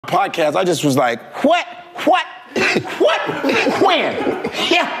Podcast, I just was like, what, when?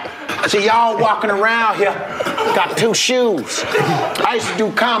 Yeah. See, y'all walking around here, got two shoes. I used to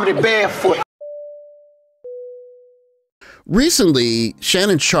do comedy barefoot. Recently,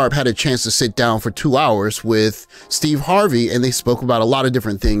 Shannon Sharpe had a chance to sit down for 2 hours with Steve Harvey, and they spoke about a lot of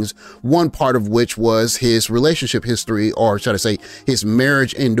different things, one part of which was his relationship history, or should I say, his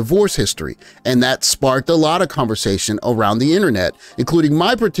marriage and divorce history. And that sparked a lot of conversation around the internet, including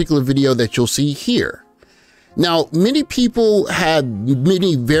my particular video that you'll see here. Now, many people had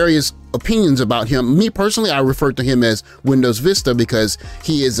many various opinions about him. Me personally, I refer to him as Windows Vista because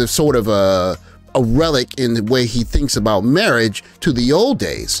he is a sort of a relic in the way he thinks about marriage to the old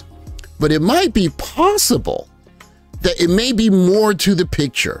days. But it might be possible that it may be more to the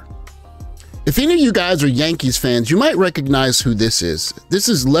picture. If any of you guys are Yankees fans, you might recognize who this is. This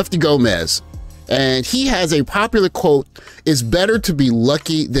is Lefty Gomez, and he has a popular quote, "It's better to be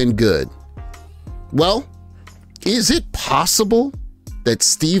lucky than good." Well, is it possible that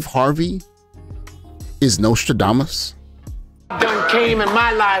Steve Harvey is Nostradamus? Done came in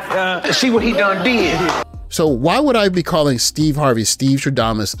my life to see what he done did. So why would I be calling Steve Harvey Steve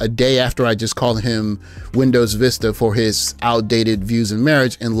Stradamus a day after I just called him Windows Vista for his outdated views in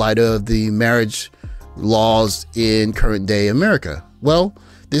marriage in light of the marriage laws in current day America? Well,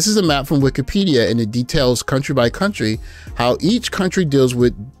 this is a map from Wikipedia, and it details country by country how each country deals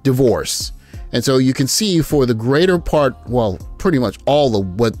with divorce. And so you can see for the greater part, well, pretty much all of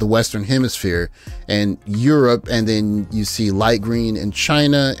what the Western Hemisphere and Europe, and then you see light green in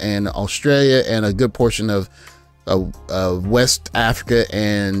China and Australia and a good portion of West Africa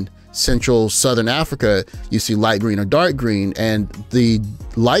and Central Southern Africa, you see light green or dark green. And the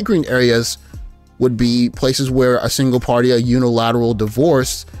light green areas would be places where a single party, a unilateral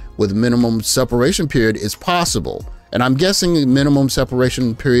divorce with minimum separation period is possible. And I'm guessing the minimum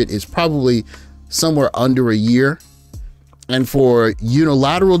separation period is probably somewhere under a year. And for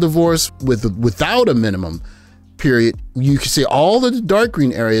unilateral divorce without a minimum period, you can see all of the dark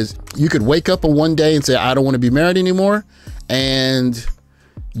green areas. You could wake up on one day and say, I don't want to be married anymore. And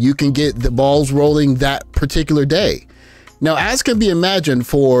you can get the balls rolling that particular day. Now, as can be imagined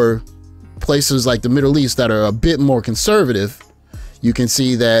for places like the Middle East that are a bit more conservative, you can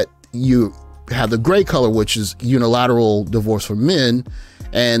see that you have the gray color, which is unilateral divorce for men,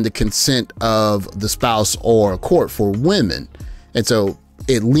 and the consent of the spouse or a court for women. And so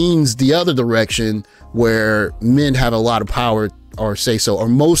it leans the other direction where men have a lot of power or say so, or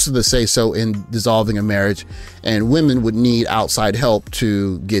most of the say so in dissolving a marriage, and women would need outside help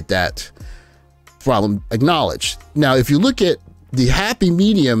to get that problem acknowledged. Now, if you look at the happy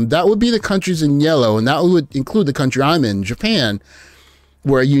medium, that would be the countries in yellow, and that would include the country I'm in, Japan,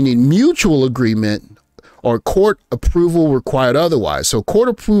 where you need mutual agreement or court approval required otherwise. So court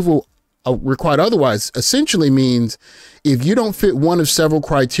approval required otherwise essentially means if you don't fit one of several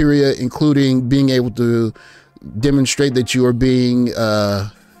criteria, including being able to demonstrate that you are being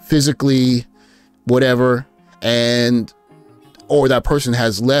physically whatever, and or that person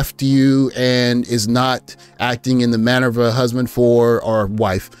has left you and is not acting in the manner of a husband for or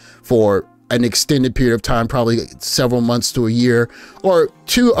wife for an extended period of time, probably several months to a year, or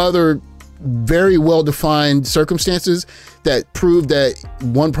two other very well-defined circumstances that prove that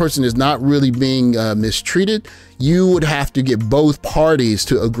one person is not really being mistreated, you would have to get both parties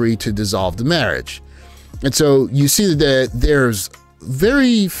to agree to dissolve the marriage. And so you see that there's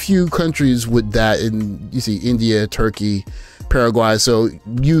very few countries with that, and you see India, Turkey, Paraguay. So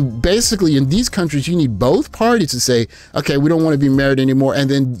you basically, in these countries, you need both parties to say, okay, we don't want to be married anymore, and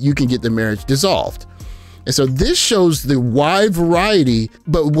then you can get the marriage dissolved. And so this shows the wide variety,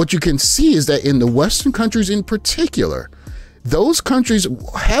 but what you can see is that in the Western countries in particular, those countries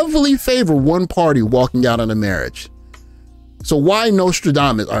heavily favor one party walking out on a marriage. So why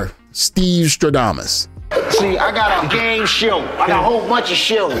Nostradamus or Steve Stradamus? See, I got a game show. I got a whole bunch of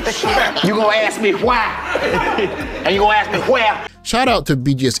shows. You gonna ask me why? And you gonna ask me where? Shout out to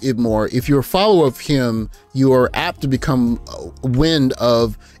BGS Ibmore. If you're a follower of him, you are apt to become wind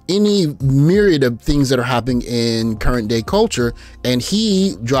of any myriad of things that are happening in current day culture. And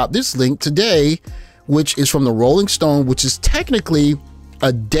he dropped this link today, which is from the Rolling Stone, which is technically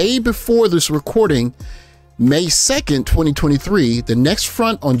a day before this recording, May 2nd, 2023, the next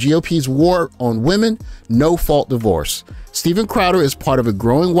front on GOP's war on women, no-fault divorce. Steven Crowder is part of a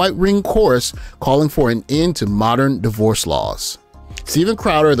growing white ring chorus calling for an end to modern divorce laws. Steven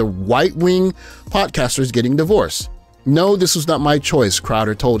Crowder, the white wing podcaster, is getting divorced. No, this was not my choice,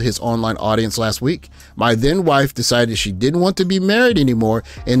 Crowder told his online audience last week. My then wife decided she didn't want to be married anymore,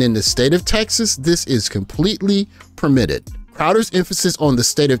 and in the state of Texas, this is completely permitted. Crowder's emphasis on the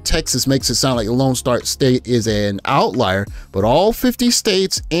state of Texas makes it sound like the Lone Star State is an outlier, but all 50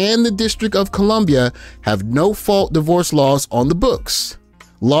 states and the District of Columbia have no-fault divorce laws on the books.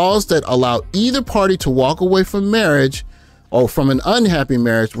 Laws that allow either party to walk away from marriage or from an unhappy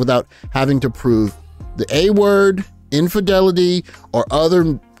marriage without having to prove the A word, infidelity, or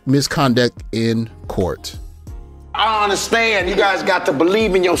other misconduct in court. I understand. You guys got to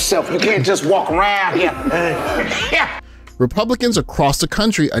believe in yourself. You can't just walk around here. Republicans across the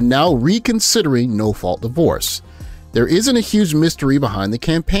country are now reconsidering no-fault divorce. There isn't a huge mystery behind the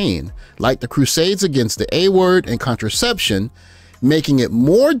campaign. Like the crusades against the A word and contraception, making it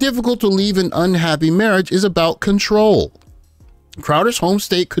more difficult to leave an unhappy marriage is about control. Crowder's home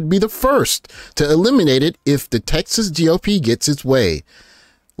state could be the first to eliminate it if the Texas GOP gets its way.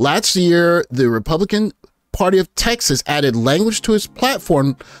 Last year, the Republican Party of Texas added language to its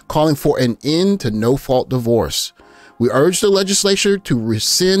platform calling for an end to no-fault divorce. We urge the legislature to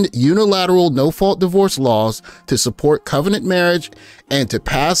rescind unilateral no-fault divorce laws, to support covenant marriage, and to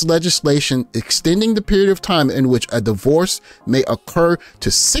pass legislation extending the period of time in which a divorce may occur to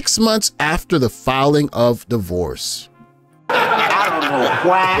 6 months after the filing of divorce. I don't know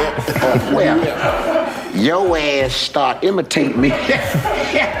why or where your ass start imitating me.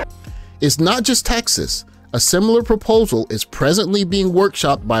 It's not just Texas. A similar proposal is presently being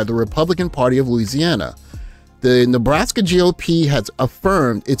workshopped by the Republican Party of Louisiana. The Nebraska GOP has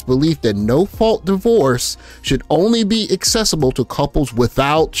affirmed its belief that no-fault divorce should only be accessible to couples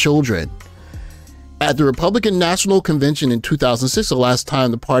without children. At the Republican National Convention in 2006, the last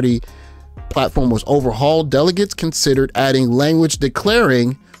time the party platform was overhauled, delegates considered adding language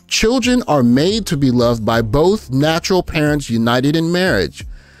declaring children are made to be loved by both natural parents united in marriage.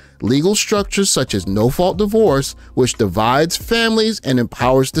 Legal structures such as no-fault divorce, which divides families and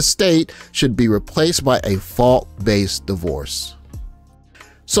empowers the state, should be replaced by a fault-based divorce.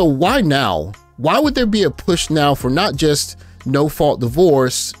 So why now? Why would there be a push now for not just no-fault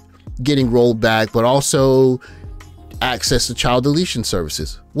divorce getting rolled back, but also access to child deletion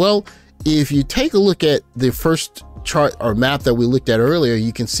services? Well, if you take a look at the first chart or map that we looked at earlier,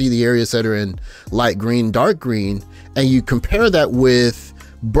 you can see the areas that are in light green, dark green, and you compare that with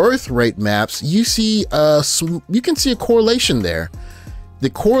birth rate maps, you can see a correlation there. The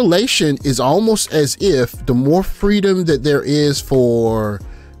correlation is almost as if the more freedom that there is for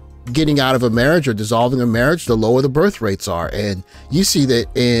getting out of a marriage or dissolving a marriage, the lower the birth rates are. And you see that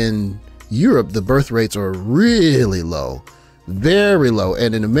in Europe, the birth rates are really low, very low.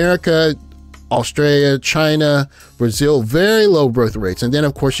 And in America, Australia, China, Brazil, very low birth rates. And then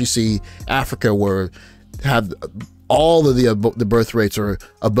of course you see Africa, where have all of the birth rates are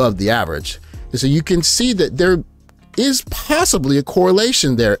above the average. And so you can see that there is possibly a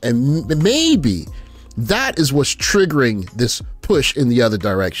correlation there, and maybe that is what's triggering this push in the other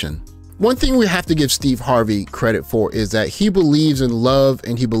direction. One thing we have to give Steve Harvey credit for is that he believes in love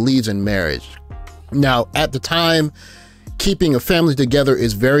and he believes in marriage. Now, at the time, keeping a family together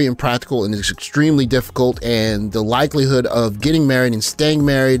is very impractical and it's extremely difficult, and the likelihood of getting married and staying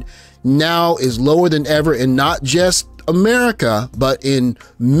married now is lower than ever in not just America, but in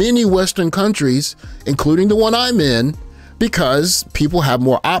many Western countries, including the one I'm in, because people have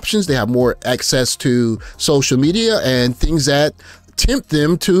more options, they have more access to social media and things that tempt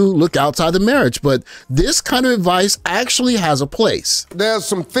them to look outside the marriage. But this kind of advice actually has a place. There's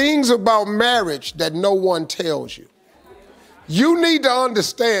some things about marriage that no one tells you. You need to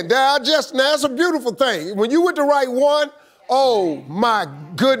understand. That's a beautiful thing. When you with the right one, oh my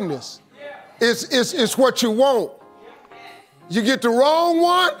goodness, it's what you want. You get the wrong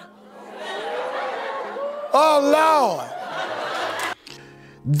one, oh Lord.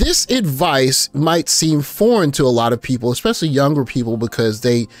 This advice might seem foreign to a lot of people, especially younger people, because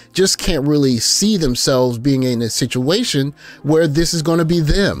they just can't really see themselves being in a situation where this is going to be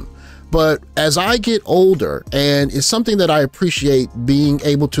them. But as I get older, and it's something that I appreciate, being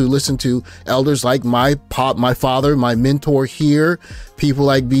able to listen to elders like my father, my mentor here, people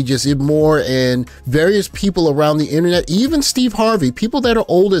like B.J. Ibmore, and various people around the internet, even Steve Harvey, people that are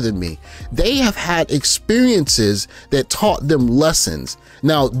older than me, they have had experiences that taught them lessons.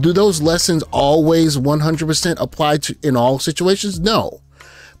 Now, do those lessons always 100% apply to in all situations? No.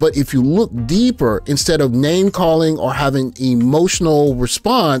 But if you look deeper, instead of name calling or having emotional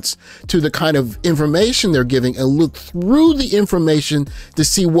response to the kind of information they're giving, and look through the information to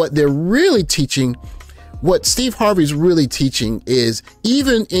see what they're really teaching, what Steve Harvey's really teaching is,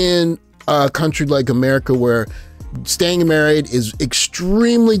 even in a country like America where staying married is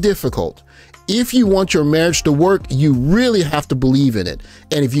extremely difficult, If you want your marriage to work, you really have to believe in it.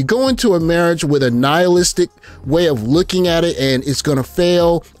 And if you go into a marriage with a nihilistic way of looking at it and it's going to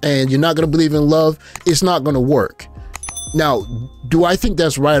fail and you're not going to believe in love, it's not going to work. Now, do I think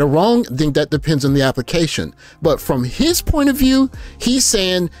that's right or wrong? I think that depends on the application. But from his point of view, he's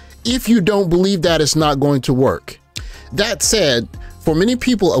saying, if you don't believe that, it's not going to work. That said, for many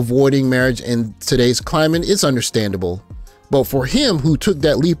people, avoiding marriage in today's climate is understandable. But for him, who took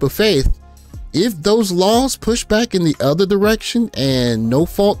that leap of faith, if those laws push back in the other direction and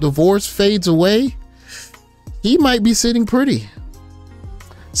no-fault divorce fades away, he might be sitting pretty.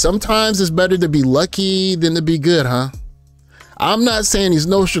 Sometimes it's better to be lucky than to be good, huh? I'm not saying he's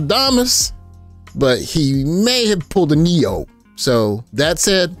Nostradamus, but he may have pulled a Neo. So that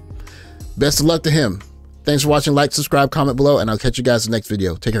said, best of luck to him. Thanks for watching. Like, subscribe, comment below, and I'll catch you guys in the next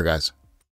video. Take care, guys.